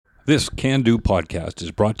This Can Do podcast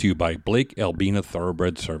is brought to you by Blake Albina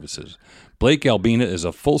Thoroughbred Services. Blake Albina is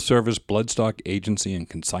a full-service bloodstock agency and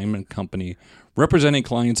consignment company representing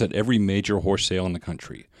clients at every major horse sale in the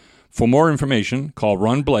country. For more information, call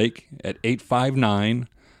Ron Blake at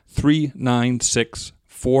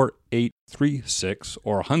 859-396-4836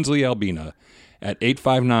 or Hunsley Albina at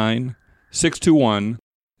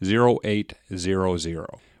 859-621-0800.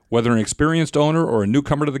 Whether an experienced owner or a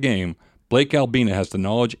newcomer to the game, Blake Albina has the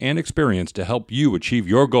knowledge and experience to help you achieve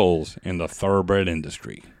your goals in the thoroughbred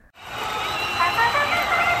industry. I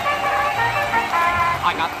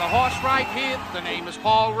got the horse right here, the name is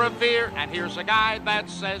Paul Revere, and here's a guy that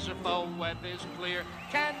says if the web is clear,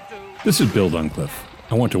 can do. This is Bill Duncliffe.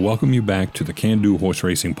 I want to welcome you back to the Can Do Horse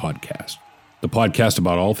Racing Podcast, the podcast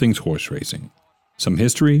about all things horse racing. Some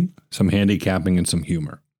history, some handicapping, and some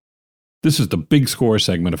humor. This is the Big Score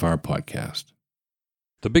segment of our podcast.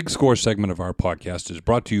 The Big Score segment of our podcast is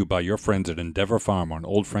brought to you by your friends at Endeavor Farm on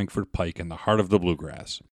Old Frankfort Pike in the heart of the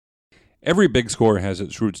Bluegrass. Every Big Score has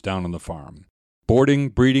its roots down on the farm. Boarding,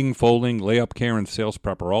 breeding, foaling, layup care, and sales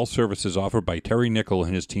prep are all services offered by Terry Nickel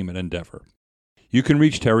and his team at Endeavor. You can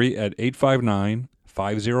reach Terry at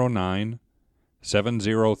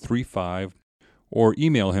 859-509-7035 or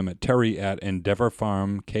email him at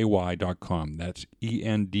terry@endeavorfarmky.com. That's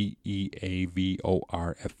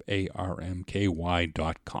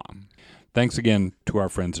ENDEAVORFARMKY.com. Thanks again to our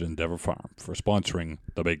friends at Endeavor Farm for sponsoring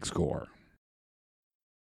The Big Score.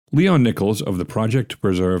 Leon Nichols of the Project to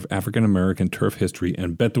Preserve African American Turf History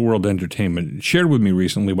and Bet the World Entertainment shared with me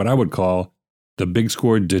recently what I would call the Big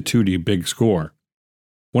Score de Tutti Big Score,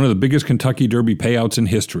 one of the biggest Kentucky Derby payouts in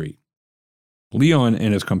history. Leon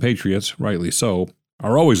and his compatriots, rightly so,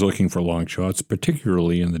 are always looking for long shots,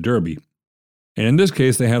 particularly in the Derby. And in this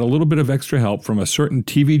case, they had a little bit of extra help from a certain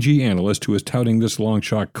TVG analyst who was touting this long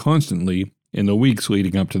shot constantly in the weeks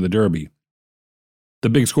leading up to the Derby. The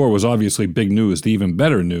Big Score was obviously big news. The even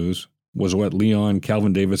better news was what Leon,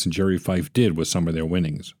 Calvin Davis, and Jerry Fife did with some of their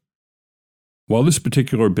winnings. While this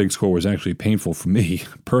particular Big Score was actually painful for me,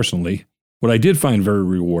 personally, what I did find very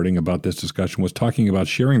rewarding about this discussion was talking about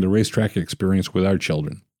sharing the racetrack experience with our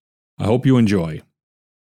children. I hope you enjoy.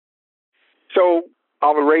 So,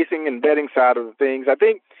 on the racing and betting side of the things, I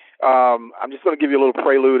think I'm just going to give you a little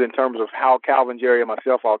prelude in terms of how Calvin, Jerry, and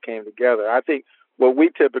myself all came together. I think what we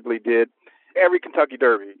typically did, every Kentucky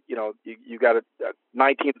Derby, you got a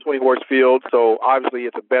 19 to 20 horse field, so obviously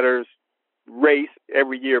it's a bettor's race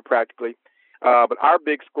every year practically. But our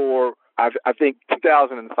Big Score, I think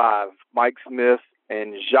 2005, Mike Smith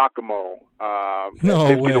and Giacomo. No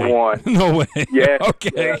 50 way. to 1. No way. Yeah.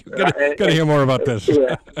 Okay. Yeah. Gotta hear more about this.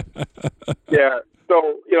 Yeah. Yeah.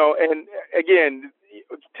 So, and again,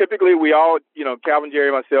 typically we all, Calvin,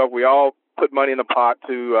 Jerry, myself, we all put money in the pot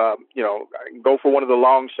to, go for one of the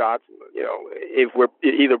long shots, if we're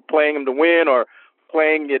either playing them to win or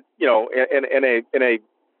playing it, in a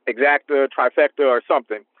exacta, trifecta or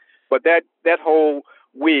something. But that whole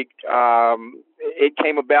week, it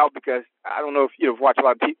came about because I don't know if you've watched a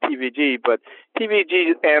lot of TVG, but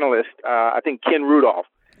TVG analyst, I think Ken Rudolph,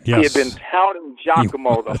 Yes. he had been touting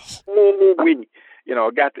Giacomo the whole week.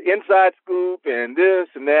 Got the inside scoop and this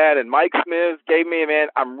and that, and Mike Smith gave me, man,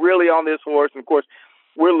 I'm really on this horse. And of course,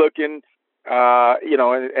 we're looking,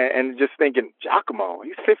 and just thinking, Giacomo,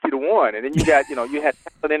 he's 50 to 1. And then you got, you had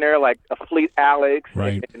in there like a Fleet Alex,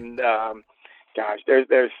 right. And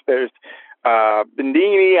there's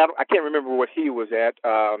Bendini. I can't remember what he was at,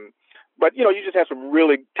 but you just have some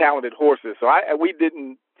really talented horses. So we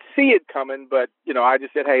didn't see it coming, but I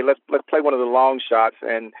just said, hey, let's play one of the long shots,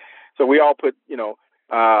 and so we all put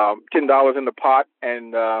 $10 in the pot,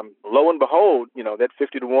 and lo and behold, that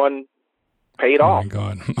 50 to 1 paid off.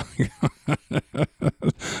 Oh my God!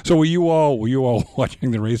 So were you all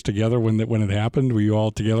watching the race together when it happened? Were you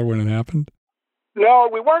all together when it happened? No,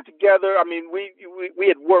 we weren't together. I mean, we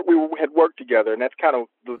had worked together, and that's kind of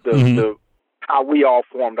the how we all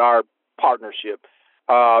formed our partnership.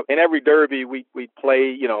 In every Derby, we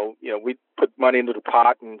play. We put money into the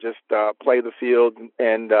pot and just play the field.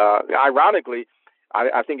 And ironically,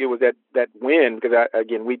 I think it was that win because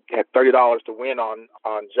we had $30 to win on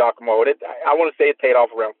Giacomo. I want to say it paid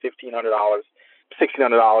off around $1,500,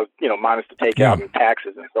 $1,600. Minus the takeout and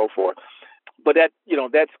taxes and so forth. But that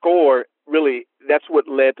score really, that's what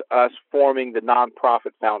led to us forming the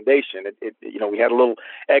nonprofit foundation. We had a little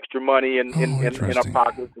extra money in our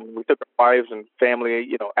pockets, and we took our wives and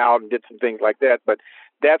family, out and did some things like that. But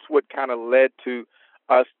that's what kind of led to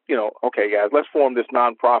us, okay, guys, let's form this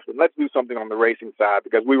nonprofit. Let's do something on the racing side,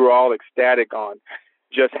 because we were all ecstatic on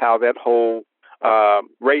just how that whole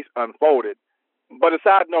race unfolded. But a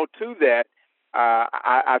side note to that,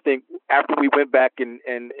 I think after we went back and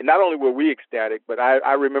not only were we ecstatic, but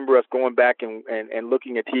I remember us going back and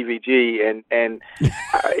looking at TVG and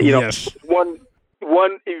you know, yes. one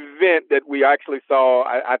event that we actually saw,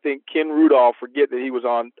 I think Ken Rudolph forget that he was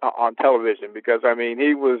on television, because I mean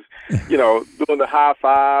he was, you know, doing the high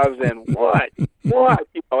fives and what, you know,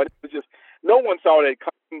 and it was just, no one saw that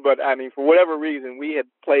coming. But I mean, for whatever reason, we had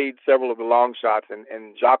played several of the long shots, and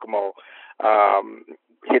Giacomo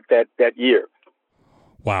hit that year.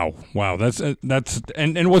 Wow. That's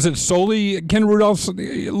and was it solely Ken Rudolph's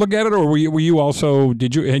look at it, or were you also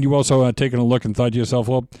had you also taken a look and thought to yourself,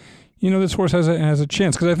 well, you know, this horse has a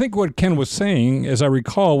chance? Because I think what Ken was saying, as I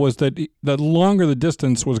recall, was that the longer the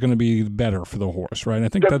distance was going to be better for the horse, right? I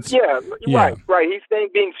think that's right. He's saying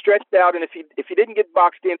being stretched out, and if he didn't get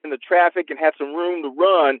boxed in the traffic and had some room to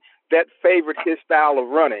run, that favored his style of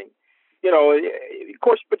running. You know, of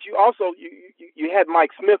course, but you also you had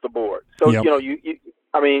Mike Smith aboard, so yep. you know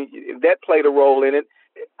I mean, that played a role in it.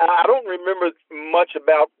 I don't remember much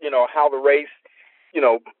about, you know, how the race, you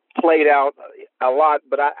know, played out a lot,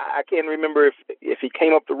 but I can't remember if he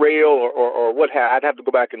came up the rail or what happened. I'd have to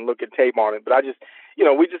go back and look at tape on it. But I just, you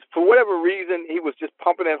know, we just, for whatever reason, he was just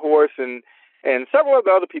pumping that horse, and several of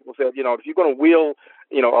the other people said, you know, if you're going to wheel,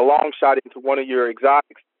 you know, a long shot into one of your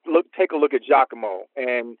exotics, take a look at Giacomo.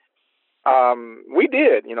 And we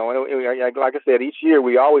did, you know, and like I said, each year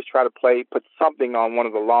we always try to put something on one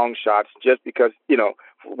of the long shots, just because, you know,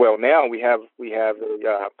 well, now we have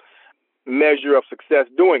a measure of success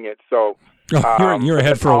doing it. So you're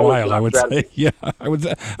ahead for a while, I would say. Yeah, I would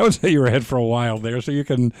say you're ahead for a while there. So you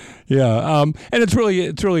can, and it's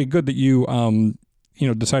really good that you you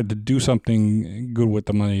know, decided to do something good with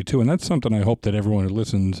the money too, and that's something I hope that everyone who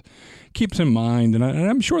listens keeps in mind, and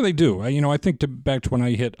I'm sure they do. You know, I think back to when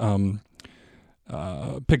I hit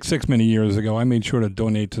Pick 6 many years ago, I made sure to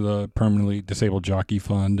donate to the Permanently Disabled Jockey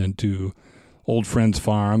Fund and to Old Friends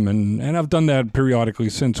Farm, and I've done that periodically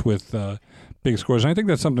since with Big Scores. And I think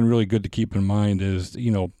that's something really good to keep in mind is,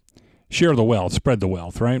 you know, share the wealth, spread the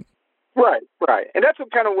wealth, right? Right. And that's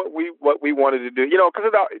kind of what we wanted to do, you know,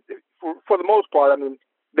 because for the most part, I mean,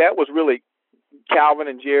 that was really Calvin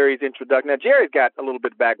and Jerry's introduction. Now, Jerry's got a little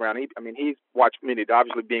bit of background. He's watched many,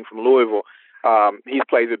 obviously being from Louisville. He's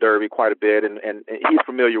played the Derby quite a bit, and he's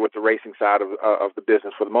familiar with the racing side of the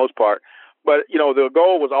business for the most part. But, you know, the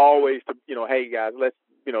goal was always to, you know, hey guys, let's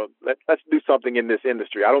do something in this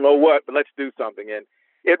industry. I don't know what, but let's do something. And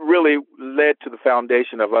it really led to the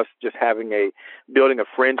foundation of us just building a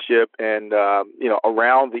friendship and, you know,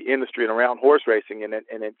 around the industry and around horse racing. And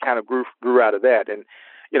it kind of grew out of that. And,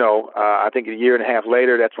 you know, I think a year and a half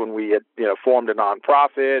later, that's when we had, you know, formed a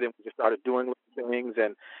nonprofit, and we just started doing things.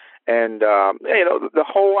 And you know, the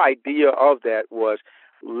whole idea of that was,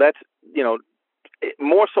 let's, you know,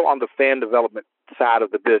 more so on the fan development side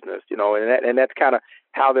of the business, you know, and that's kind of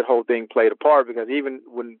how that whole thing played a part, because even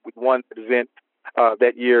when we won the event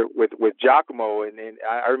that year with Giacomo, and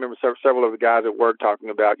I remember several of the guys at work talking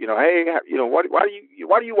about, you know, hey, you know, why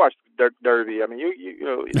do you watch Derby? I mean, you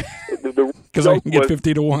know, because I can get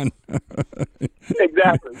 50 to 1.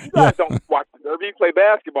 Exactly. You guys don't watch the Derby, you play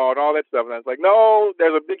basketball and all that stuff. And I was like, no,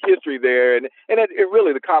 there's a big history there, and it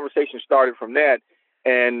really, the conversation started from that.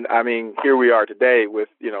 And I mean, here we are today with,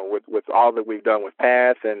 you know, with all that we've done with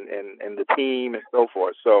Pass and the team and so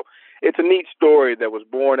forth. So it's a neat story that was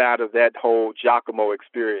born out of that whole Giacomo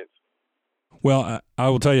experience. Well, I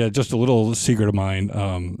will tell you just a little secret of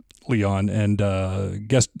mine, Leon, and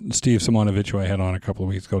guest Steve Simonovich, who I had on a couple of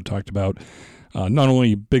weeks ago, talked about not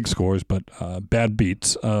only Big Scores, but bad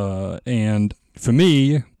beats. And for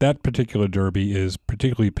me, that particular Derby is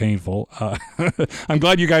particularly painful. I'm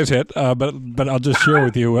glad you guys hit, but I'll just share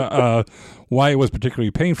with you why it was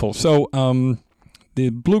particularly painful. So the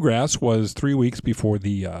Bluegrass was 3 weeks before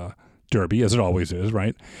the Derby, as it always is,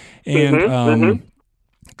 right? And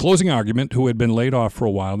Closing Argument, who had been laid off for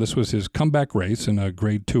a while, this was his comeback race in a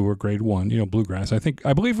Grade 2 or Grade 1, you know, Bluegrass.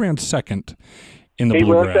 I believe ran second in the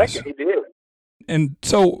Bluegrass. He ran second, he did. And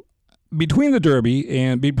so between the Derby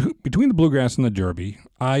and between the Bluegrass and the Derby,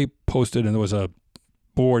 I posted, and there was a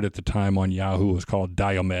board at the time on Yahoo. It was called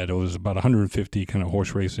Diomed. It was about 150 kind of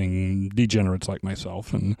horse racing degenerates like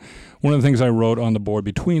myself. And one of the things I wrote on the board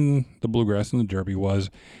between the Bluegrass and the Derby was,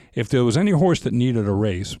 if there was any horse that needed a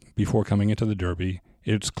race before coming into the Derby,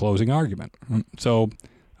 it's Closing Argument. So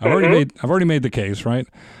I've already made the case, right?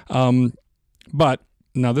 But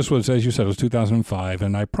now this was, as you said, it was 2005,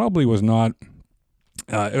 and I probably was not.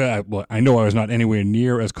 Well, I know I was not anywhere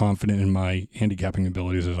near as confident in my handicapping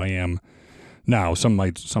abilities as I am now. Some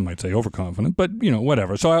might say overconfident, but you know,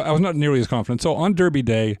 whatever. So I was not nearly as confident. So on Derby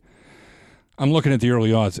Day, I'm looking at the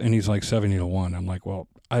early odds, and he's like 70-1. I'm like, well,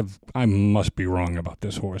 I must be wrong about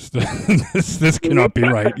this horse. this cannot be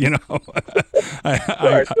right, you know.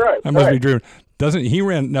 I must be dreaming. Doesn't he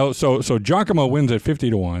ran no? So Giacomo wins at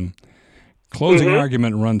 50-1. Closing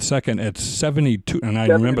argument runs second at 72, and I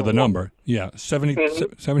remember the number. Yeah,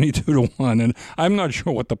 72-1, and I'm not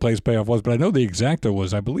sure what the place payoff was, but I know the exacta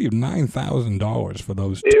was, I believe, $9,000 for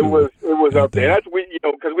those two. It was up there. That's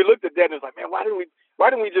because we looked at that and it was like, man, why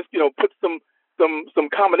didn't we just put some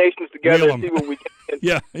combinations together and see what we can.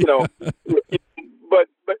 Yeah. But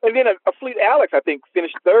and then a Fleet Alex, I think,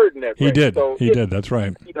 finished third in that race. He did. So he did. That's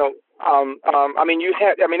right. I mean,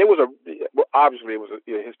 it was obviously it was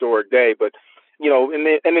a historic day, but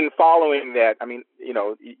and then following that, I mean,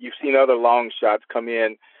 you've seen other long shots come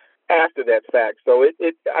in after that fact. So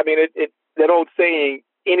it that old saying,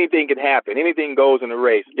 anything can happen, anything goes in a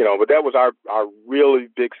race, but that was our really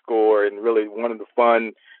big score and really one of the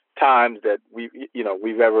fun times that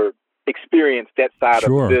we've ever experienced that side of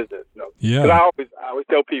the business. Yeah. Because I always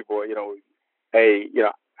tell people, hey,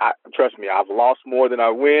 trust me, I've lost more than I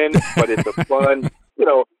win, but it's a fun,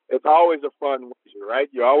 it's always a fun wager, right?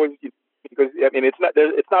 You always, because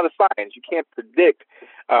it's not a science. You can't predict.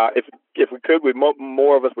 If we could,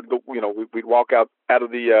 more of us would go. We'd walk out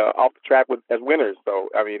of the off the track as winners. So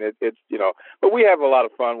I mean, it's but we have a lot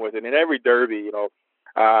of fun with it. And every Derby,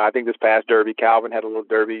 I think this past Derby, Calvin had a little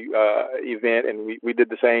Derby event, and we did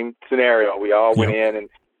the same scenario. We all went in and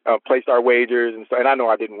placed our wagers, and so. And I know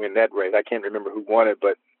I didn't win that race. I can't remember who won it,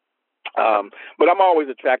 but I'm always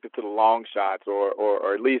attracted to the long shots,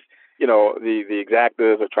 or at least the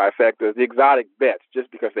exactas or trifectas, the exotic bets, just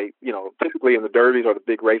because they typically in the Derbies or the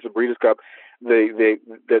big race of Breeders' Cup, the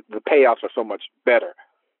payoffs are so much better.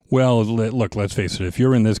 Well, look, let's face it. If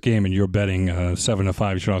you're in this game and you're betting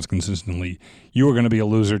 7-5 shots consistently, you are going to be a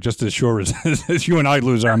loser just as sure as you and I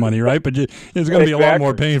lose our money, right? But it's going to be a lot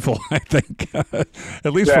more painful, I think.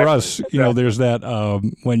 At least for us, there's that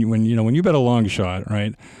when you bet a long shot,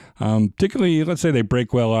 right? Particularly, let's say they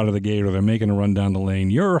break well out of the gate or they're making a run down the lane,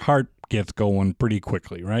 your heart gets going pretty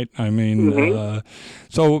quickly, right? I mean,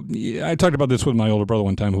 so I talked about this with my older brother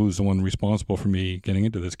one time, who's the one responsible for me getting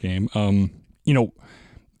into this game.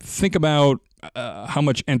 Think about how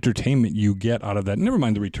much entertainment you get out of that. Never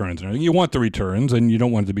mind the returns. You want the returns, and you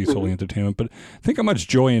don't want it to be solely entertainment, but think how much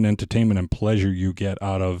joy and entertainment and pleasure you get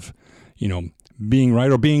out of, being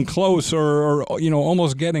right or being close or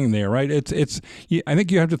almost getting there, right? I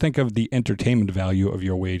think you have to think of the entertainment value of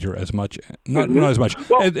your wager as much, not as much,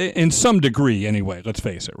 in some degree anyway. Let's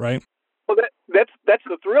face it, right? Well, that's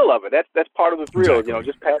the thrill of it. That's part of the thrill.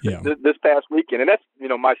 Exactly. This past weekend, and that's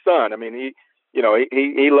my son. I mean,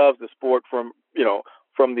 he loves the sport from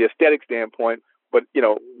the aesthetic standpoint. But,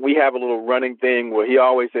 we have a little running thing where he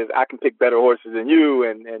always says, I can pick better horses than you.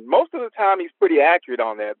 And most of the time he's pretty accurate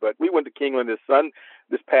on that. But we went to Keeneland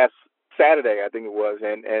this past Saturday, I think it was.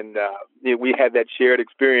 And we had that shared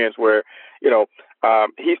experience where,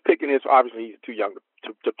 he's picking obviously he's too young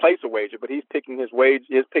to place a wager, but he's picking his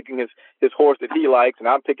horse that he likes, and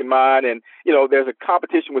I'm picking mine. And, there's a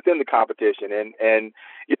competition within the competition. And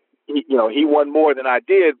he won more than I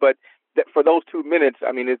did, but that for those 2 minutes,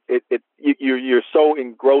 I mean, you're so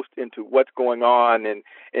engrossed into what's going on and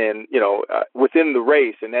within the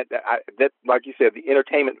race, and that like you said, the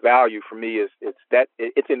entertainment value for me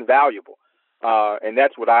it's invaluable, and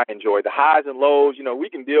that's what I enjoy. The highs and lows, we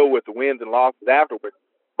can deal with the wins and losses afterwards,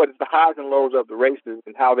 but it's the highs and lows of the races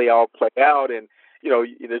and how they all play out, and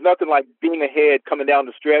there's nothing like being ahead coming down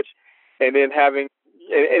the stretch, and then having.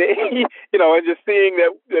 And just seeing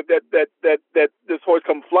that this horse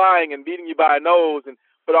come flying and beating you by a nose,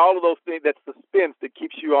 but all of those things, that suspense that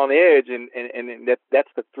keeps you on the edge, and that's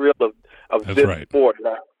the thrill of this sport.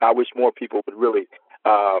 I wish more people would really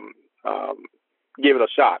give it a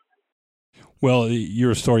shot. Well,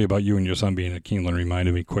 your story about you and your son being at Keeneland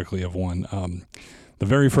reminded me quickly of one. The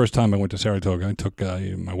very first time I went to Saratoga, I took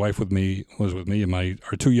my wife was with me, and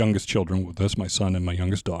our two youngest children with us, my son and my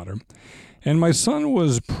youngest daughter. And my son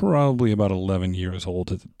was probably about 11 years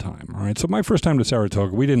old at the time. All right, so my first time to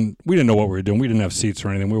Saratoga, we didn't know what we were doing. We didn't have seats or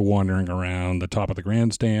anything. We were wandering around the top of the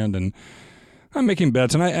grandstand, and I'm making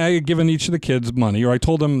bets. And I had given each of the kids money, or I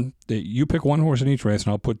told them that you pick one horse in each race,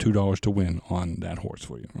 and I'll put $2 to win on that horse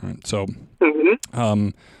for you. All right, so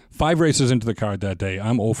 5 races into the card that day,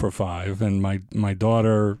 I'm 0 for 5, and my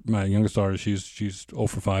daughter, my youngest daughter, she's 0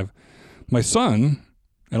 for 5. My son,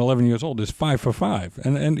 at 11 years old, is 5 for 5,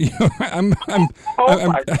 and I'm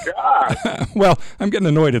my God. Well, I'm getting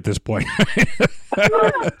annoyed at this point.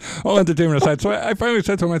 All entertainment aside, so I finally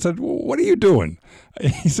said to him, I said, "What are you doing?"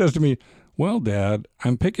 He says to me, well, Dad,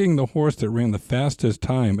 I'm picking the horse that ran the fastest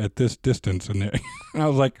time at this distance. And I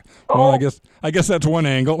was like, well, I guess that's one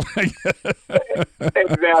angle.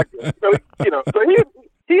 Exactly. So,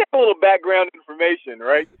 he had a little background information,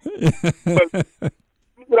 right? But,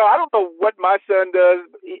 I don't know what my son does.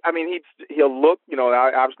 He'll look,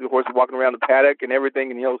 obviously the horse is walking around the paddock and everything,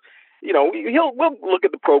 and we'll look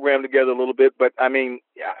at the program together a little bit. But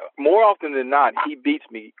more often than not, he beats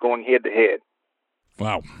me going head to head.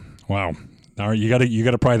 Wow. All right, you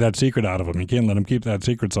got to pry that secret out of him. You can't let him keep that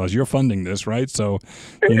secret sauce. You're funding this, right? So,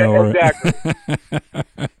 exactly.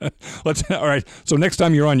 All right. So next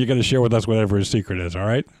time you're on, you got to share with us whatever his secret is. All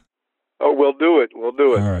right. Oh, we'll do it. All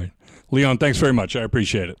right, Leon. Thanks very much. I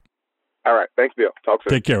appreciate it. All right. Thanks, Bill. Talk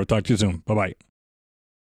soon. Take care. We'll talk to you soon. Bye-bye.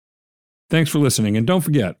 Thanks for listening, and don't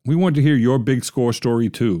forget, we want to hear your big score story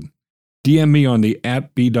too. DM me on the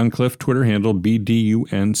 @BDuncliffe Twitter handle,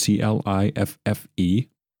 BDUNCLIFFE.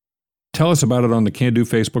 Tell us about it on the Can Do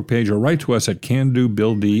Facebook page or write to us at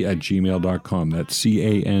candobilld@gmail.com. That's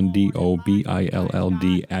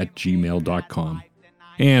CANDOBILLD@gmail.com.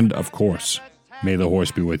 And, of course, may the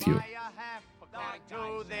horse be with you.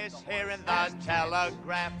 Here in the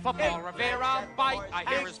Telegraph. For Paul Revere, I'll bite. I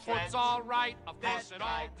hear his foot's all right. Of course, it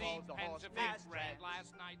all depends if it's red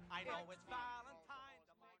last night. I know it's Valentine.